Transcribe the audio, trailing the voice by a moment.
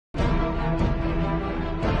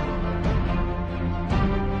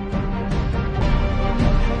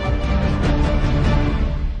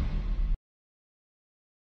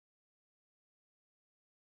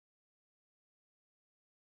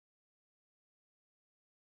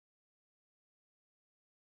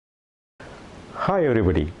Hi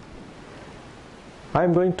everybody. I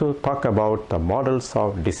am going to talk about the models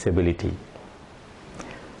of disability.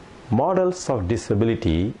 Models of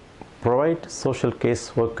disability provide social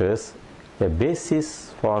case workers a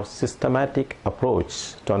basis for systematic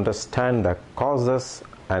approach to understand the causes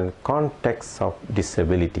and context of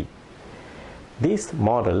disability. These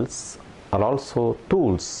models are also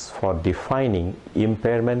tools for defining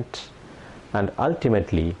impairment and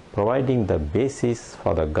ultimately providing the basis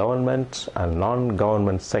for the government and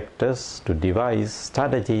non-government sectors to devise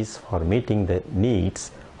strategies for meeting the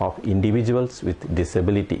needs of individuals with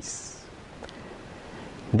disabilities.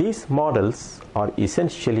 These models are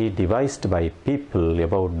essentially devised by people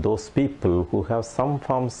about those people who have some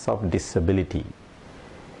forms of disability.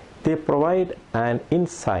 They provide an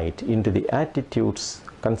insight into the attitudes,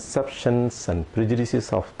 conceptions and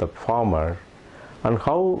prejudices of the former and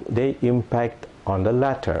how they impact on the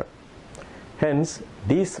latter. Hence,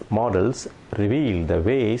 these models reveal the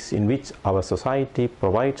ways in which our society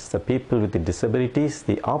provides the people with disabilities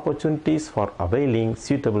the opportunities for availing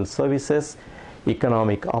suitable services,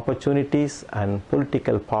 economic opportunities, and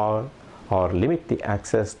political power, or limit the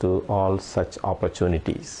access to all such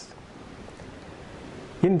opportunities.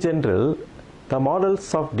 In general, the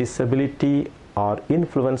models of disability are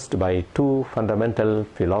influenced by two fundamental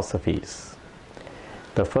philosophies.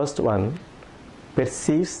 The first one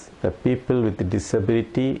perceives the people with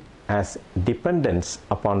disability as dependents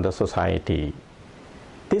upon the society.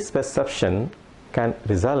 This perception can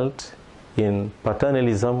result in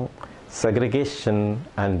paternalism, segregation,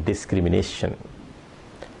 and discrimination.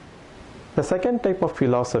 The second type of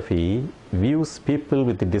philosophy views people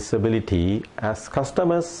with disability as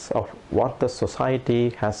customers of what the society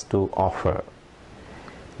has to offer.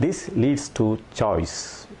 This leads to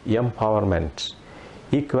choice, empowerment,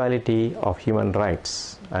 equality of human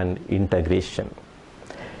rights, and integration.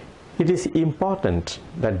 It is important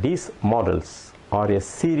that these models are a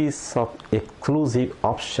series of exclusive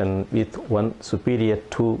options with one superior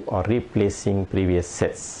to or replacing previous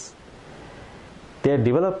sets. Their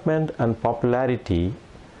development and popularity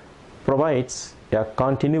provides a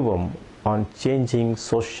continuum on changing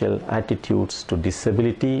social attitudes to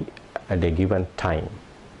disability at a given time.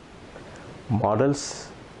 Models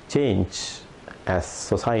change as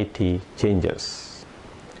society changes.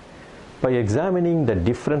 By examining the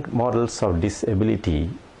different models of disability,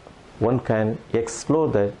 one can explore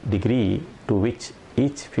the degree to which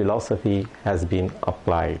each philosophy has been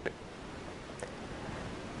applied.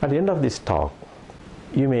 At the end of this talk,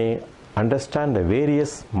 you may understand the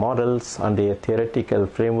various models and their theoretical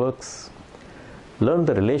frameworks, learn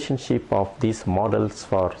the relationship of these models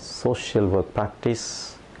for social work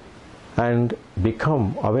practice, and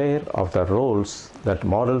become aware of the roles that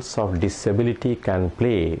models of disability can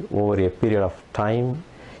play over a period of time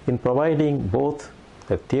in providing both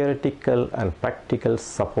the theoretical and practical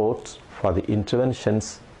support for the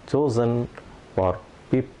interventions chosen for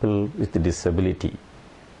people with disability.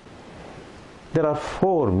 There are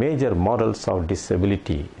four major models of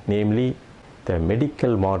disability, namely the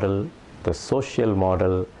medical model, the social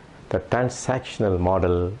model, the transactional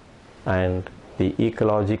model, and the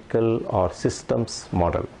ecological or systems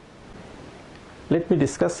model. Let me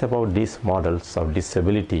discuss about these models of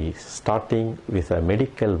disability, starting with a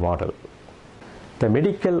medical model. The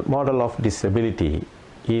medical model of disability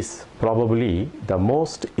is probably the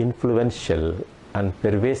most influential and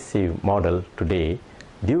pervasive model today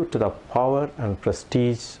due to the power and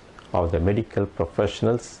prestige of the medical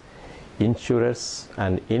professionals, insurers,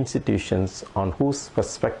 and institutions on whose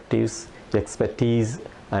perspectives, expertise,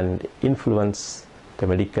 and influence the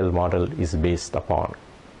medical model is based upon.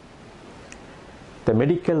 The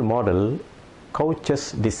medical model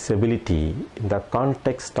couches disability in the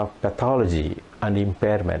context of pathology and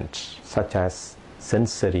impairment such as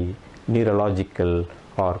sensory, neurological,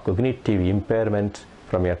 or cognitive impairment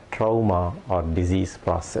from a trauma or disease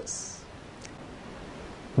process.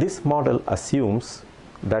 This model assumes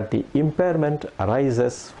that the impairment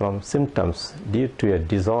arises from symptoms due to a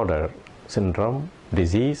disorder, syndrome,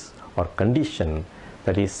 disease, or condition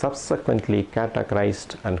that is subsequently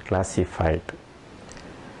categorized and classified.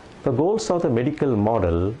 The goals of the medical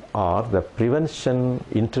model are the prevention,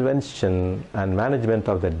 intervention, and management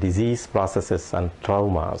of the disease processes and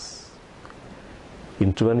traumas.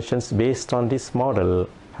 Interventions based on this model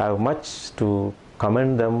have much to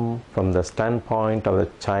commend them from the standpoint of the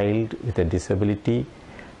child with a disability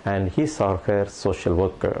and his or her social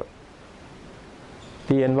worker.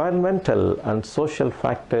 The environmental and social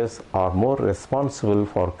factors are more responsible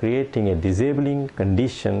for creating a disabling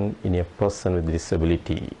condition in a person with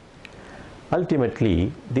disability.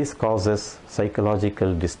 Ultimately, this causes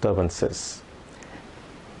psychological disturbances.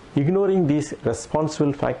 Ignoring these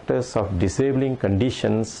responsible factors of disabling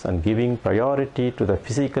conditions and giving priority to the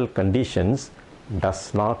physical conditions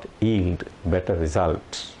does not yield better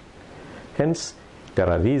results. Hence, there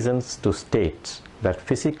are reasons to state that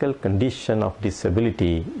physical condition of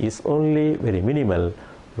disability is only very minimal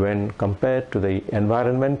when compared to the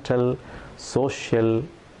environmental, social,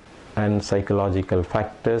 and psychological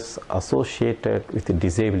factors associated with the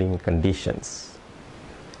disabling conditions.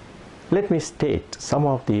 Let me state some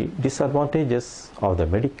of the disadvantages of the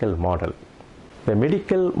medical model. The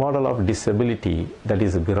medical model of disability that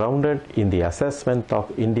is grounded in the assessment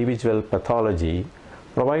of individual pathology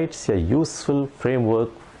provides a useful framework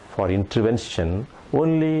for intervention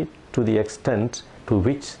only to the extent to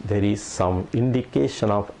which there is some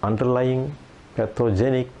indication of underlying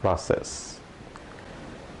pathogenic process.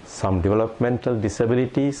 Some developmental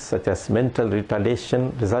disabilities such as mental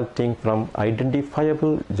retardation resulting from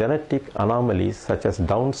identifiable genetic anomalies such as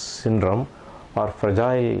Down syndrome or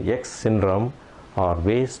Fragile X syndrome are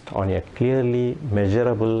based on a clearly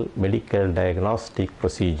measurable medical diagnostic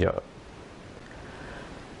procedure.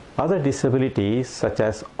 Other disabilities such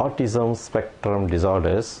as autism spectrum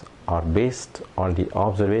disorders are based on the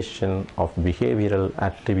observation of behavioral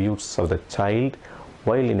attributes of the child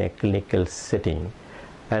while in a clinical setting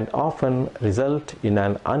and often result in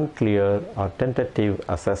an unclear or tentative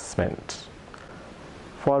assessment.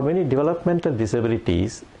 For many developmental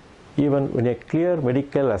disabilities, even when a clear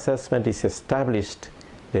medical assessment is established,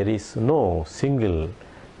 there is no single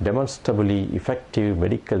demonstrably effective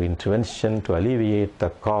medical intervention to alleviate the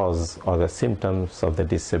cause or the symptoms of the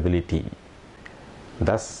disability.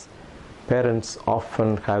 Thus, parents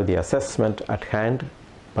often have the assessment at hand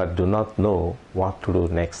but do not know what to do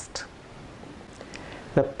next.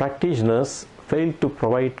 The practitioners fail to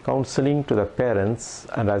provide counseling to the parents,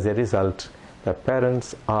 and as a result, the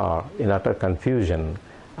parents are in utter confusion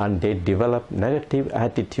and they develop negative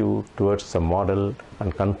attitude towards the model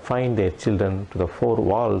and confine their children to the four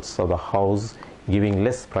walls of the house, giving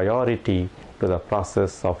less priority to the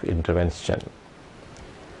process of intervention.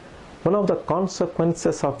 One of the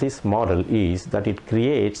consequences of this model is that it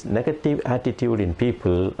creates negative attitude in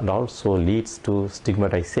people and also leads to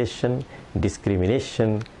stigmatization,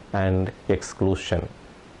 discrimination, and exclusion.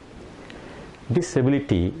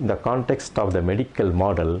 Disability in the context of the medical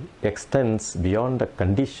model extends beyond the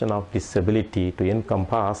condition of disability to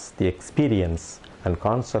encompass the experience and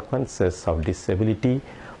consequences of disability,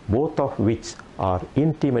 both of which are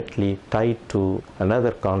intimately tied to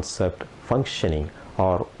another concept, functioning,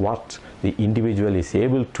 or what the individual is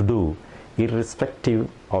able to do irrespective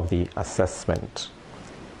of the assessment.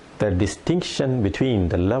 The distinction between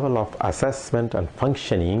the level of assessment and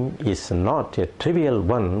functioning is not a trivial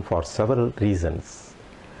one for several reasons.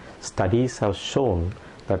 Studies have shown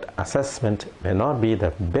that assessment may not be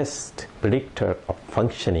the best predictor of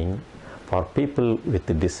functioning for people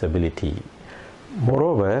with disability.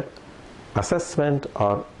 Moreover, assessment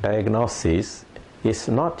or diagnosis is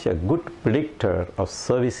not a good predictor of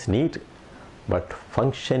service need, but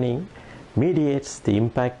functioning mediates the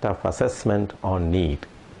impact of assessment on need.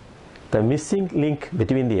 The missing link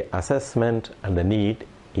between the assessment and the need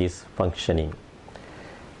is functioning.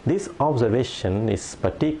 This observation is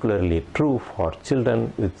particularly true for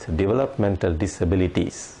children with developmental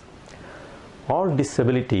disabilities. All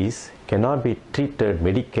disabilities cannot be treated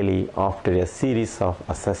medically after a series of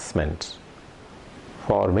assessments.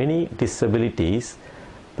 For many disabilities,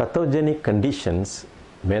 pathogenic conditions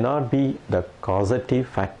may not be the causative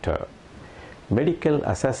factor. Medical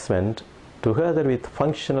assessment together with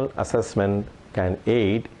functional assessment can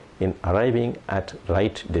aid in arriving at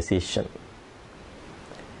right decision.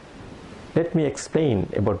 Let me explain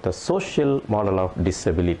about the social model of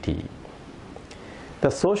disability. The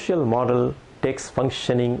social model takes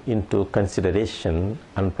functioning into consideration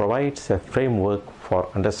and provides a framework for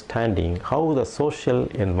understanding how the social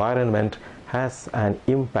environment has an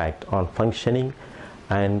impact on functioning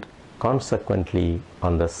and consequently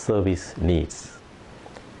on the service needs.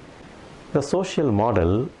 The social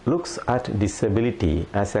model looks at disability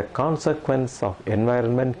as a consequence of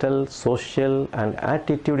environmental, social, and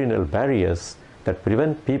attitudinal barriers that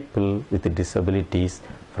prevent people with disabilities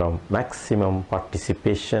from maximum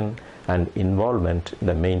participation and involvement in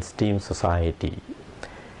the mainstream society.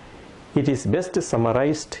 It is best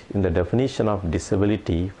summarized in the definition of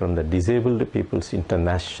disability from the Disabled People's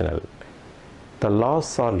International. The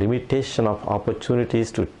loss or limitation of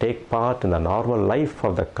opportunities to take part in the normal life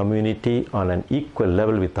of the community on an equal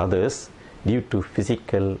level with others due to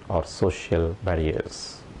physical or social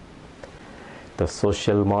barriers. The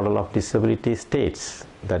social model of disability states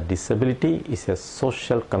that disability is a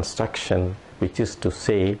social construction which is to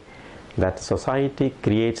say that society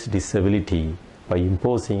creates disability by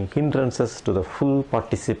imposing hindrances to the full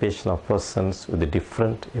participation of persons with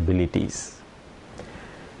different abilities.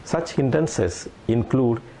 Such hindrances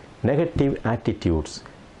include negative attitudes,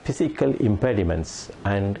 physical impediments,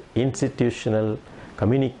 and institutional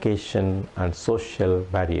communication and social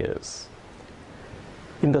barriers.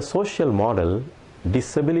 In the social model,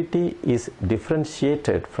 disability is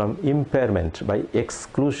differentiated from impairment by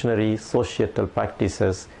exclusionary societal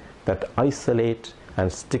practices that isolate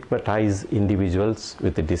and stigmatize individuals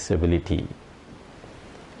with a disability.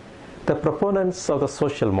 The proponents of the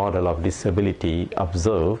social model of disability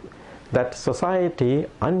observe that society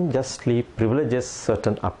unjustly privileges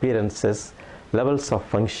certain appearances, levels of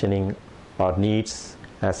functioning, or needs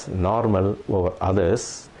as normal over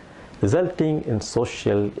others, resulting in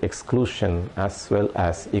social exclusion as well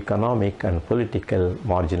as economic and political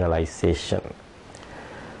marginalization.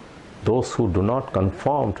 Those who do not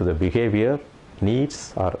conform to the behavior,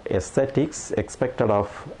 needs, or aesthetics expected of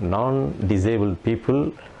non-disabled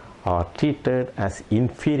people are treated as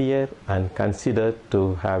inferior and considered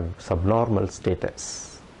to have subnormal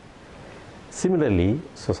status. Similarly,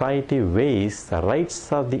 society weighs the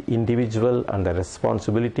rights of the individual and the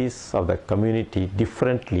responsibilities of the community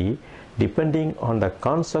differently depending on the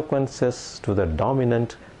consequences to the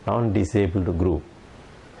dominant non-disabled group.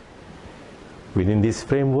 Within this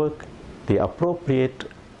framework, the appropriate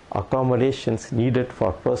accommodations needed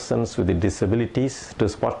for persons with disabilities to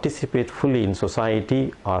participate fully in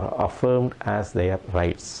society are affirmed as their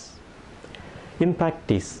rights. In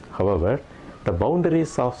practice, however, the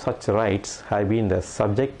boundaries of such rights have been the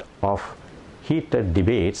subject of heated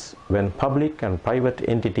debates when public and private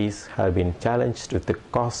entities have been challenged with the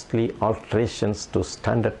costly alterations to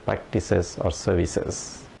standard practices or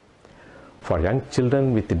services. For young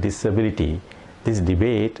children with disability, this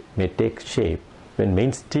debate may take shape when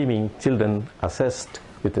mainstreaming children assessed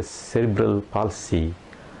with a cerebral palsy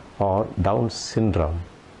or Down syndrome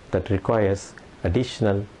that requires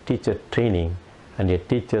additional teacher training and a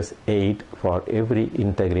teacher's aide for every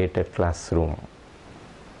integrated classroom.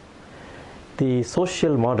 The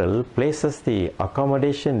social model places the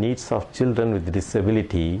accommodation needs of children with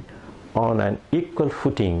disability on an equal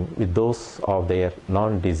footing with those of their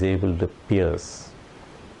non-disabled peers.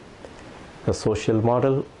 The social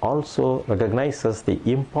model also recognizes the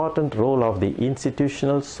important role of the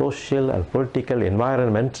institutional, social, and political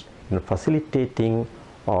environment in facilitating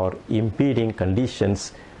or impeding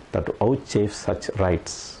conditions that vouchsafe such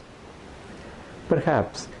rights.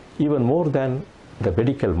 Perhaps even more than the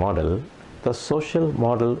medical model, the social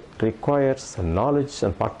model requires the knowledge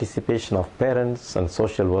and participation of parents and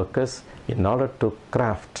social workers in order to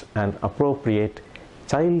craft an appropriate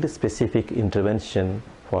child-specific intervention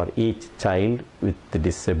for each child with the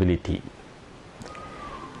disability.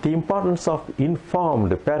 The importance of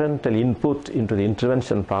informed parental input into the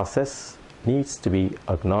intervention process needs to be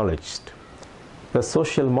acknowledged. The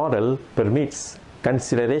social model permits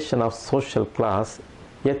consideration of social class,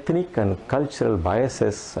 ethnic and cultural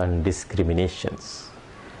biases and discriminations.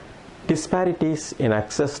 Disparities in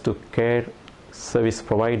access to care, service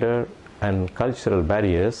provider, and cultural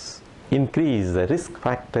barriers increase the risk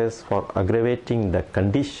factors for aggravating the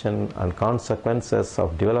condition and consequences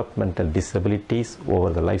of developmental disabilities over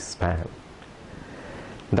the lifespan.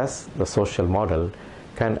 Thus, the social model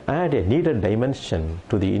can add a needed dimension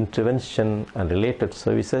to the intervention and related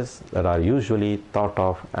services that are usually thought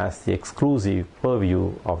of as the exclusive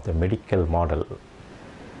purview of the medical model.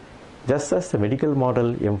 Just as the medical model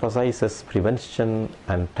emphasizes prevention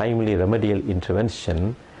and timely remedial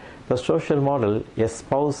intervention, the social model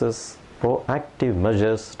espouses proactive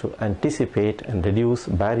measures to anticipate and reduce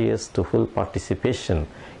barriers to full participation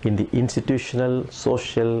in the institutional,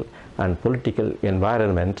 social, and political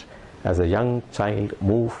environment as a young child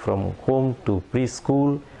moves from home to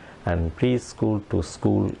preschool and preschool to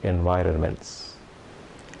school environments.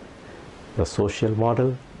 The social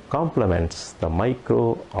model complements the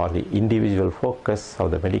micro or the individual focus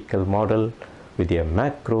of the medical model with a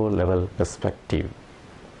macro level perspective.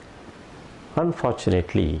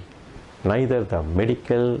 Unfortunately, neither the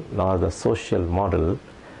medical nor the social model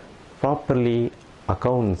properly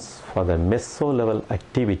accounts for the meso-level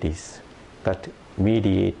activities that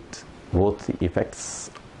mediate both the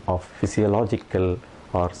effects of physiological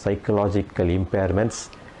or psychological impairments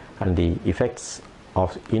and the effects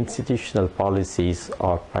of institutional policies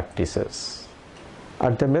or practices.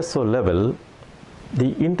 At the meso level,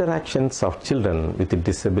 the interactions of children with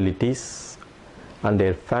disabilities and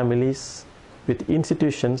their families with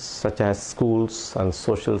institutions such as schools and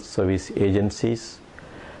social service agencies,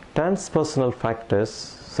 transpersonal factors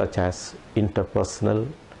such as interpersonal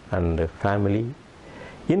and family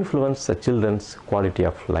influence the children's quality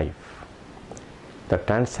of life. The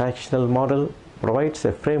transactional model provides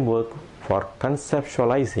a framework for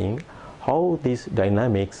conceptualizing how these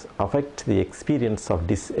dynamics affect the experience of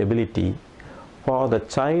disability for the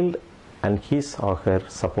child and his or her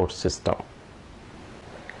support system.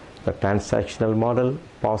 The transactional model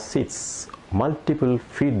posits multiple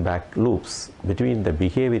feedback loops between the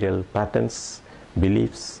behavioral patterns,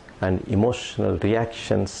 beliefs, and emotional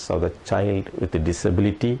reactions of the child with a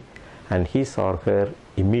disability and his or her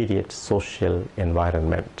immediate social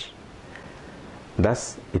environment.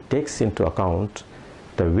 Thus, it takes into account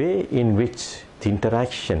the way in which the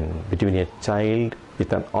interaction between a child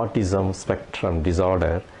with an autism spectrum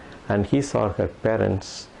disorder and his or her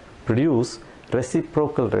parents produce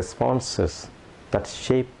reciprocal responses that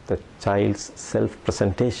shape the child's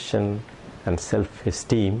self-presentation and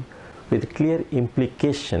self-esteem with clear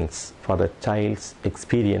implications for the child's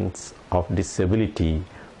experience of disability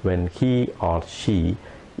when he or she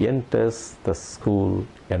enters the school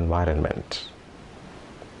environment.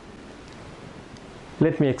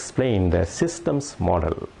 Let me explain the systems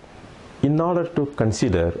model. In order to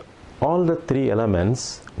consider all the three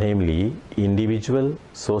elements, namely individual,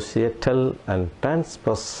 societal, and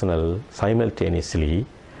transpersonal simultaneously,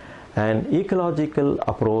 an ecological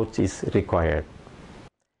approach is required.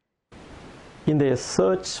 In their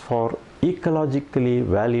search for ecologically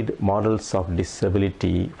valid models of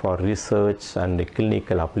disability for research and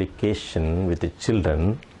clinical application with the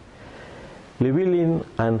children, Llewellyn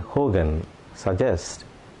and Hogan suggest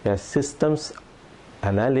a systems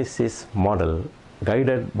analysis model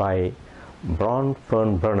guided by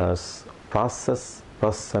Braun-Fern-Brunner's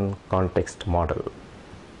process-person-context model.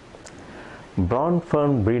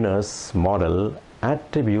 Braun-Fern-Brunner's model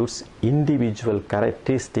attributes individual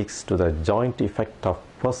characteristics to the joint effect of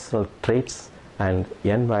personal traits and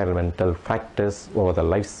environmental factors over the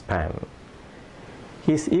lifespan.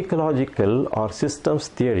 His ecological or systems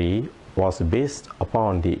theory was based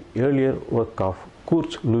upon the earlier work of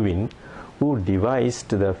Kurt Lewin, who devised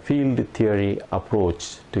the field theory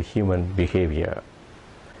approach to human behavior.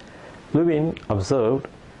 Lewin observed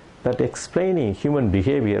that explaining human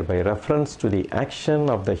behavior by reference to the action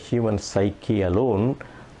of the human psyche alone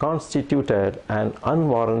constituted an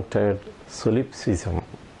unwarranted solipsism.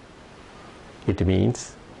 It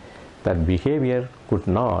means that behavior could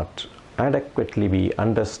not adequately be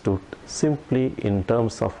understood simply in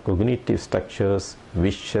terms of cognitive structures,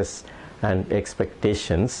 wishes, and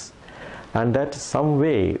expectations, and that some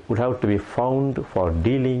way would have to be found for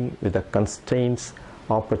dealing with the constraints,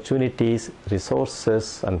 opportunities,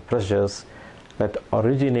 resources, and pressures that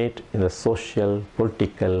originate in the social,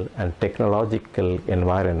 political, and technological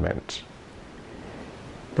environment.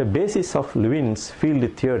 The basis of Lewin's field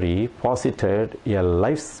theory posited a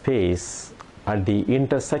life space at the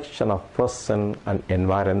intersection of person and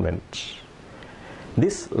environment.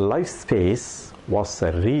 This life space was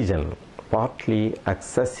a region partly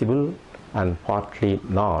accessible and partly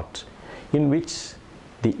not, in which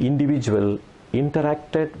the individual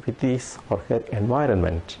interacted with his or her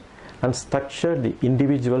environment and structured the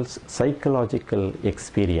individual's psychological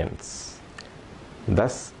experience.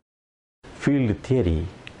 Thus, field theory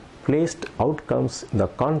placed outcomes in the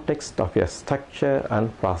context of a structure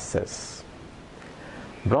and process.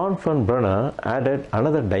 Braun-Fern-Brunner added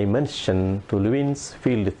another dimension to Lewin's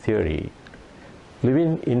field theory.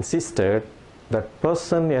 Lewin insisted that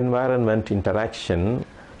person-environment interaction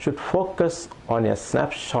should focus on a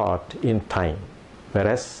snapshot in time,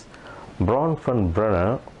 whereas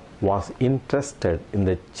Braun-Fern-Brunner was interested in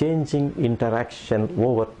the changing interaction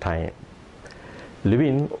over time.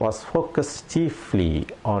 Lewin was focused chiefly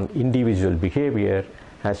on individual behavior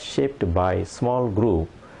as shaped by small group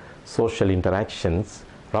social interactions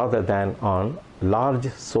rather than on large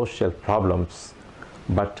social problems,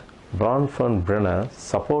 but Braun-Fern-Brunner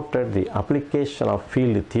supported the application of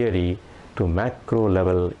field theory to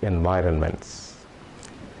macro-level environments.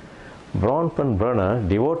 Braun-Fern-Brunner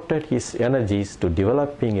devoted his energies to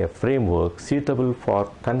developing a framework suitable for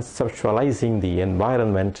conceptualizing the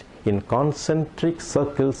environment in concentric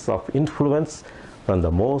circles of influence from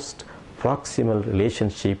the most proximal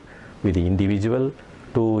relationship with the individual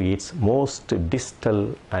to its most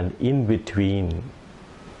distal and in-between.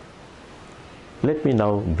 Let me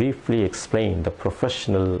now briefly explain the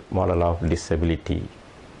professional model of disability.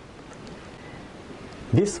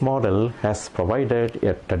 This model has provided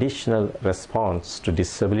a traditional response to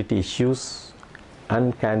disability issues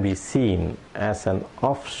and can be seen as an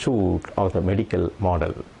offshoot of the medical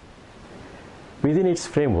model. Within its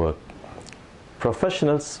framework,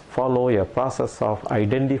 professionals follow a process of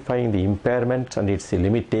identifying the impairment and its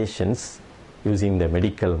limitations using the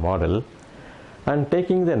medical model and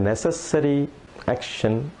taking the necessary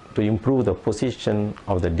action to improve the position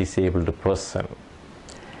of the disabled person.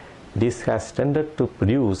 This has tended to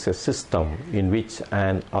produce a system in which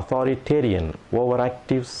an authoritarian,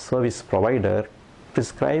 overactive service provider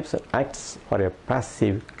prescribes and acts for a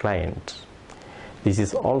passive client. This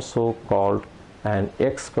is also called an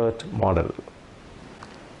expert model.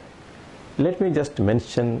 Let me just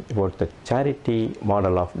mention about the charity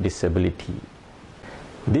model of disability.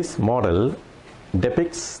 This model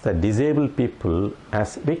depicts the disabled people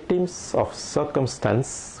as victims of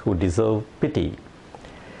circumstance who deserve pity.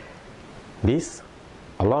 This,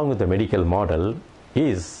 along with the medical model,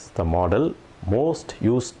 is the model most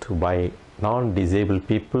used by non-disabled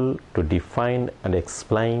people to define and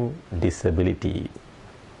explain disability.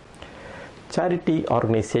 Charity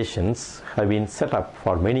organizations have been set up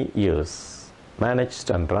for many years, managed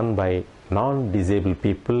and run by non-disabled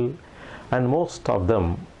people, and most of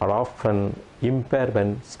them are often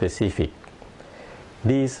impairment specific.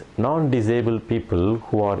 These non-disabled people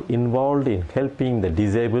who are involved in helping the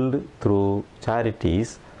disabled through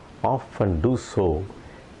charities often do so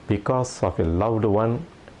because of a loved one,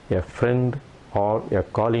 a friend, or a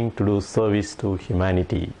calling to do service to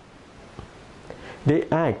humanity. They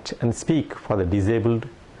act and speak for the disabled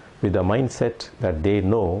with the mindset that they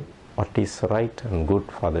know what is right and good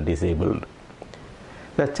for the disabled.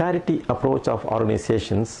 The charity approach of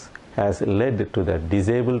organizations has led to the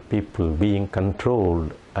disabled people being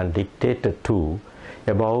controlled and dictated to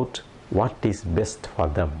about what is best for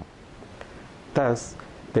them. Thus,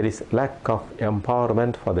 there is lack of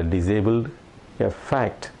empowerment for the disabled, a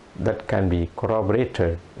fact that can be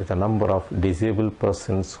corroborated with a number of disabled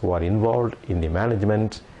persons who are involved in the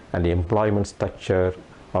management and the employment structure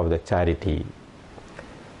of the charity.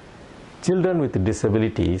 Children with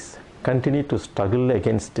disabilities continue to struggle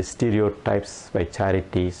against stereotypes by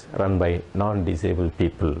charities run by non-disabled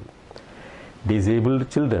people. Disabled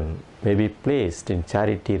children may be placed in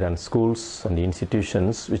charity-run schools and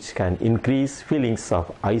institutions which can increase feelings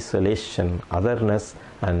of isolation, otherness,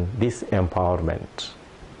 and disempowerment.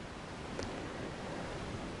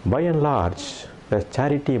 By and large, the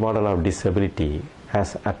charity model of disability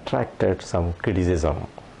has attracted some criticism.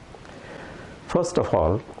 First of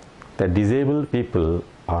all, the disabled people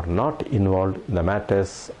are not involved in the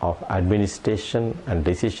matters of administration and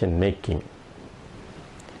decision making.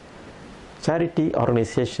 Charity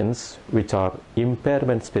organizations which are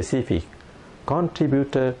impairment specific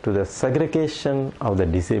contributed to the segregation of the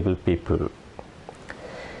disabled people.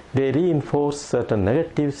 They reinforce certain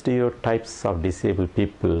negative stereotypes of disabled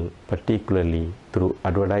people, particularly through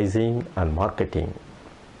advertising and marketing.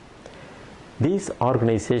 These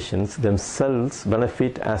organizations themselves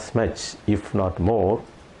benefit as much, if not more,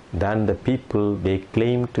 than the people they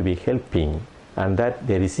claim to be helping, and that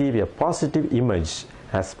they receive a positive image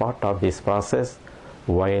as part of this process,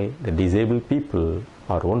 while the disabled people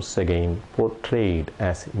are once again portrayed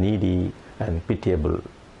as needy and pitiable.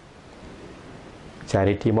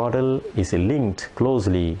 Charity model is linked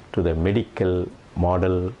closely to the medical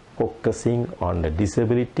model, focusing on the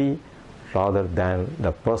disability rather than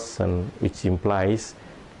the person, which implies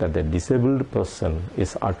that the disabled person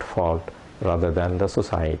is at fault rather than the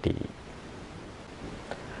society.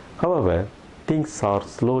 However, things are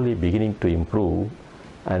slowly beginning to improve,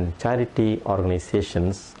 and charity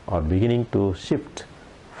organizations are beginning to shift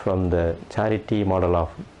from the charity model of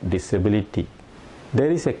disability. There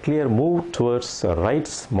is a clear move towards a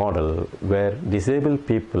rights model where disabled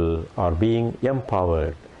people are being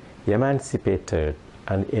empowered, emancipated,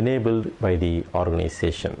 and enabled by the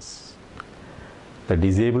organizations. The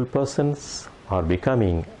disabled persons are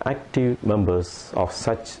becoming active members of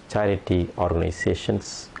such charity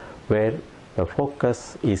organizations where the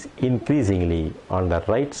focus is increasingly on the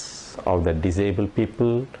rights of the disabled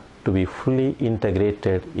people to be fully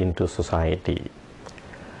integrated into society.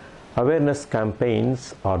 Awareness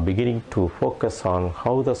campaigns are beginning to focus on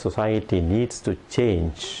how the society needs to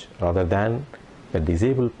change rather than the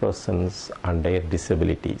disabled persons and their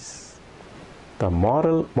disabilities. The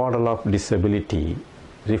moral model of disability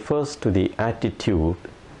refers to the attitude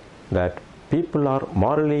that people are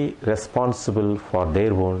morally responsible for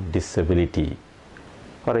their own disability.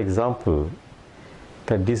 For example,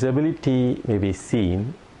 the disability may be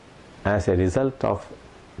seen as a result of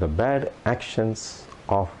the bad actions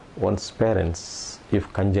of one's parents,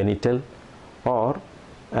 if congenital, or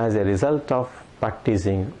as a result of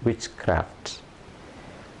practicing witchcraft.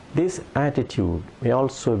 This attitude may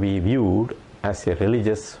also be viewed as a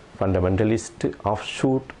religious fundamentalist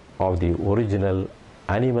offshoot of the original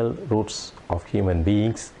animal roots of human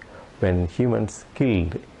beings when humans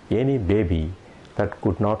killed any baby that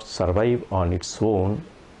could not survive on its own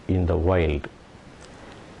in the wild.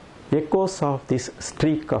 Echoes of this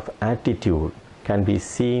streak of attitude can be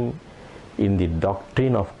seen in the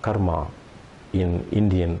doctrine of karma in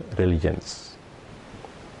Indian religions.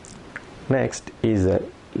 Next is a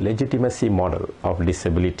legitimacy model of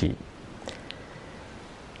disability.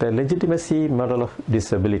 The legitimacy model of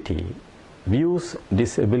disability views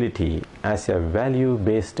disability as a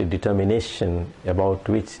value-based determination about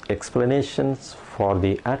which explanations for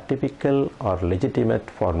the atypical or legitimate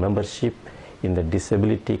for membership in the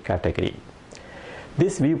disability category.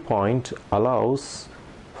 This viewpoint allows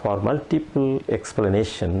for multiple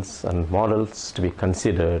explanations and models to be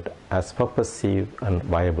considered as purposive and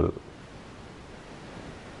viable.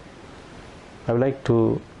 I would like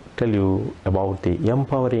to tell you about the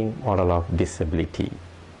empowering model of disability.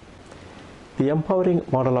 The empowering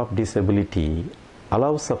model of disability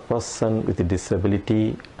allows a person with a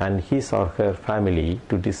disability and his or her family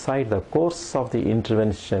to decide the course of the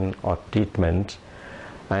intervention or treatment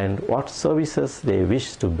and what services they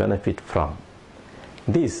wish to benefit from.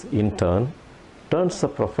 This, in turn, turns a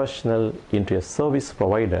professional into a service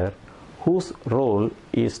provider whose role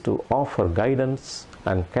is to offer guidance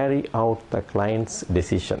and carry out the client's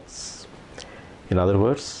decisions. In other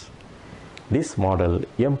words, this model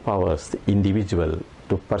empowers the individual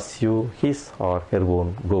to pursue his or her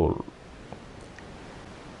own goal.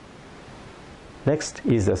 Next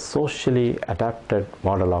is a socially adapted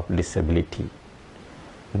model of disability.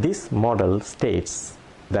 This model states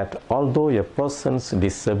that although a person's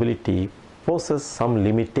disability poses some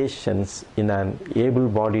limitations in an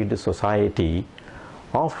able-bodied society,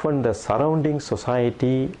 often the surrounding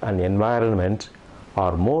society and environment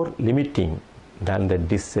are more limiting than the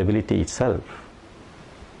disability itself.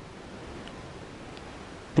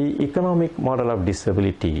 The economic model of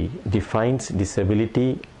disability defines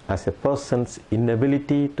disability as a person's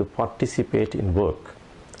inability to participate in work.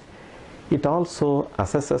 It also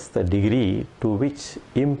assesses the degree to which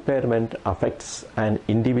impairment affects an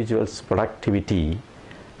individual's productivity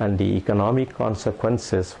and the economic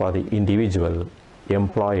consequences for the individual,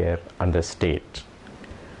 employer, and the state.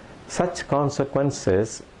 Such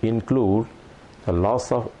consequences include the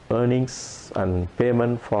loss of earnings and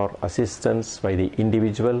payment for assistance by the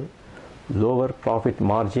individual, lower profit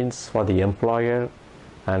margins for the employer,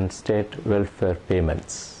 and state welfare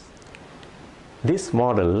payments. This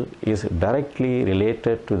model is directly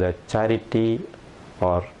related to the charity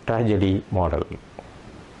or tragedy model.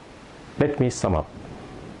 Let me sum up.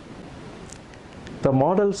 The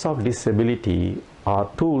models of disability are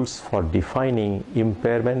tools for defining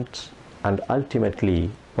impairment and ultimately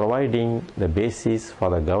providing the basis for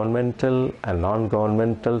the governmental and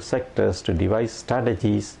non-governmental sectors to devise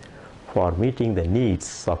strategies for meeting the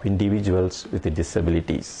needs of individuals with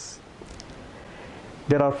disabilities.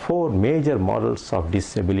 There are four major models of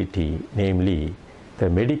disability, namely the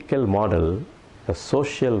medical model, the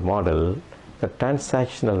social model, the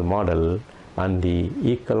transactional model, and the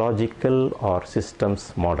ecological or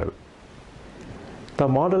systems model. The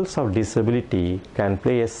models of disability can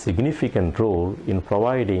play a significant role in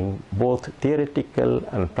providing both theoretical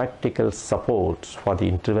and practical support for the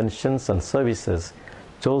interventions and services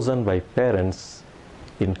chosen by parents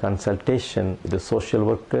in consultation with the social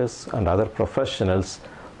workers and other professionals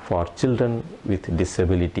for children with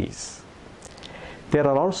disabilities. There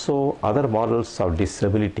are also other models of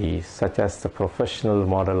disability such as the professional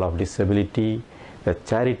model of disability, the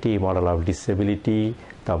charity model of disability,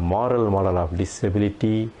 the moral model of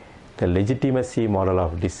disability, the legitimacy model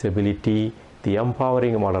of disability, the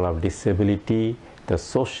empowering model of disability, the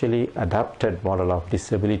socially adapted model of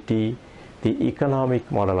disability, the economic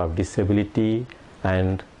model of disability,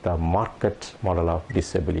 and the market model of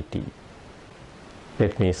disability.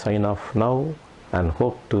 Let me sign off now and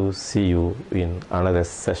hope to see you in another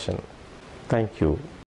session. Thank you.